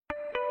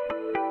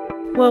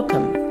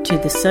Welcome to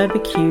the Sober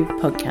Q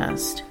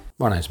podcast.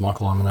 My name's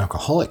Michael, I'm an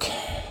alcoholic,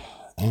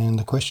 and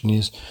the question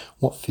is,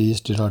 what fears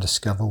did I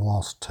discover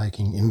whilst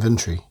taking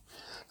inventory?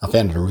 I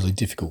found it a really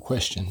difficult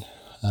question.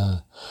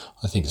 I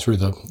think through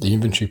the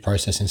inventory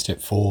process in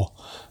step 4,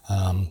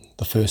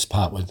 the first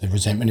part with the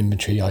resentment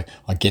inventory, I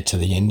get to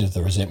the end of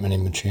the resentment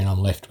inventory and I'm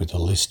left with a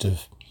list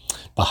of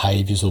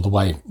behaviours or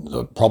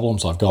the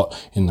problems I've got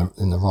in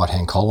the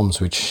right-hand columns,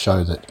 which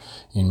show that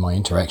in my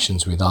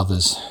interactions with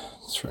others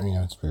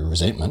through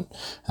resentment,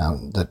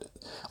 that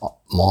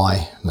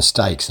my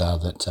mistakes are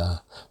that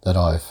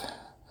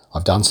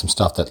I've done some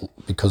stuff that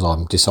because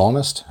I'm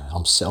dishonest,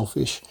 I'm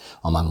selfish,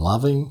 I'm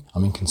unloving,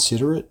 I'm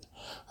inconsiderate,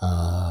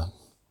 I'm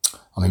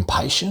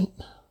impatient,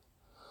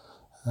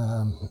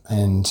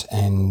 and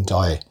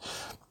I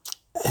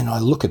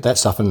look at that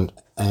stuff and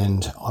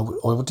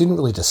I didn't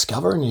really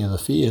discover any of the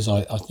fears.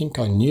 I think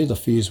I knew the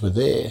fears were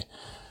there,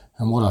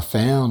 and what I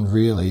found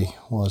really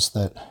was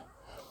that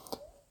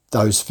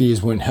those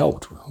fears weren't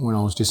helped when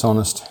I was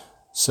dishonest,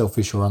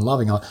 selfish, or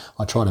unloving.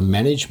 I try to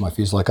manage my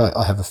fears. Like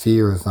I have a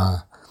fear of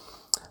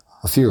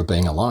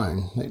being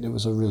alone. It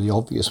was a really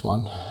obvious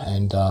one,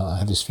 and I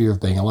have this fear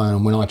of being alone.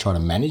 And when I try to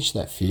manage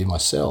that fear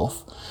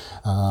myself,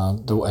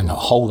 and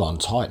hold on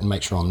tight and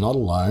make sure I'm not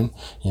alone,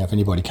 if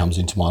anybody comes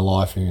into my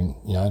life and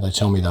they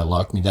tell me they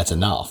like me, that's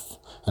enough,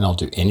 and I'll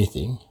do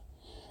anything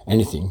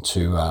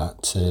to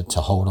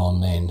hold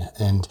on then.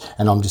 And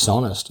I'm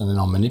dishonest, and then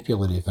I'm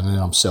manipulative, and then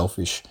I'm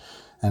selfish,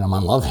 and I'm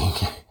unloving.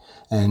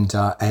 And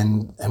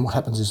what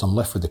happens is I'm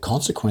left with the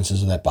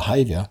consequences of that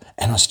behaviour,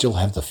 and I still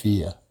have the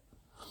fear.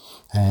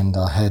 And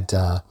I had,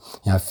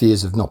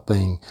 fears of not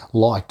being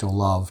liked or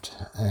loved,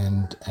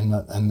 and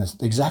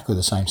exactly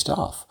the same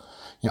stuff.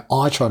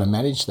 I try to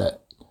manage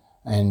that,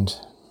 and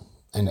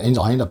I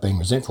end up being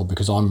resentful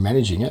because I'm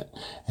managing it,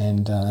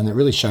 and it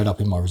really showed up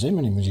in my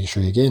resentment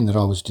inventory again, that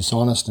I was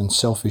dishonest and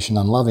selfish and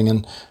unloving,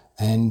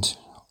 and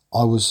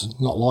I was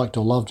not liked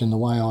or loved in the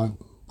way I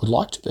would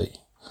like to be.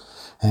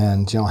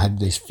 And I had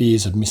these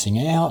fears of missing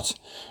out,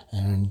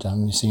 and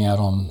missing out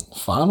on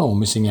fun, or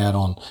missing out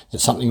on that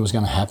something was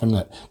going to happen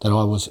that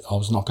I was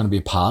not going to be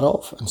a part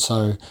of. And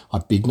so I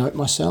big note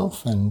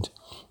myself, and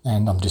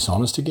I'm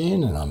dishonest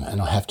again,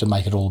 and I have to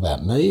make it all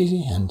about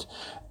me, and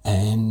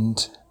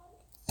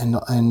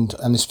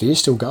this fear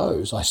still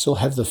goes. I still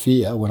have the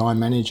fear when I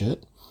manage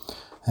it,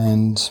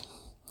 and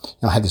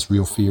I had this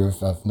real fear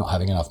of not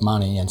having enough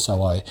money, and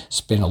so I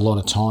spent a lot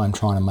of time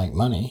trying to make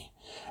money.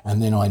 And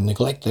then I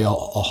neglect a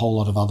whole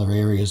lot of other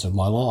areas of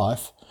my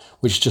life,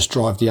 which just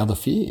drive the other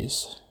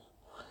fears.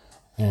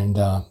 And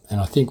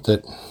I think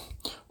that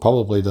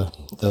probably the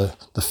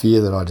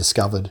fear that I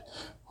discovered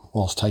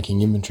whilst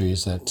taking inventory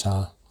is that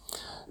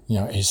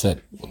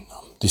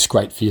this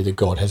great fear that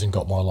God hasn't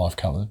got my life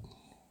covered.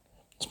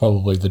 It's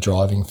probably the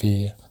driving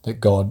fear that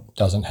God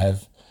doesn't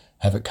have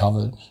it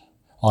covered.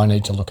 I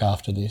need to look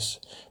after this,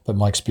 but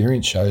my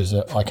experience shows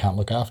that I can't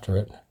look after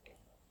it.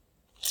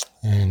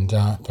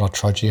 But I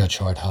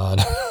tried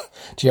hard.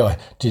 I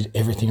did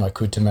everything I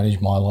could to manage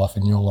my life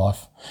and your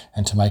life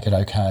and to make it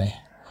okay.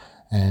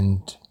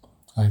 And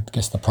I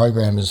guess the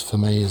program is for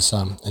me is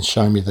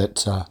shown me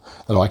that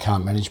I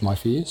can't manage my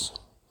fears,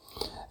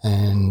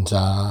 and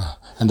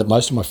that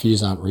most of my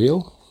fears aren't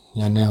real.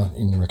 Now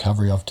in the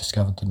recovery, I've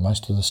discovered that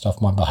most of the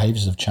stuff, my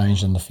behaviours have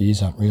changed, and the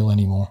fears aren't real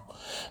anymore.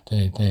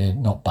 They're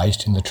not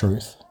based in the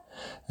truth.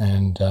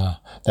 And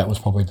that was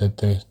probably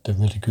the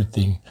really good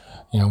thing.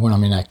 When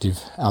I'm in active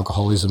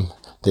alcoholism,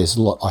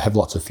 I have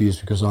lots of fears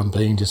because I'm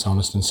being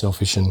dishonest and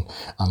selfish and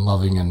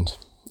unloving and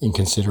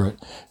inconsiderate.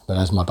 But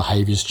as my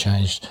behaviours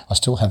changed, I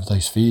still have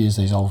these fears,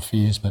 these old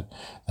fears, but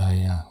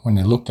when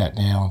they're looked at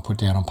now and put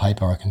down on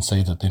paper, I can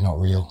see that they're not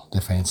real, they're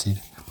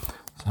fancied.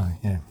 So,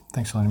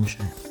 thanks for letting me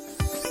share.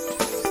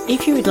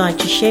 If you would like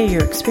to share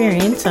your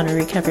experience on a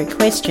recovery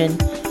question,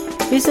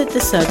 visit the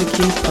Sober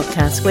Q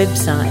podcast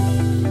website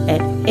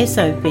at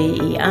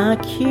soberq.com.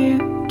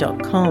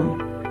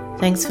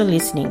 Thanks for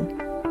listening.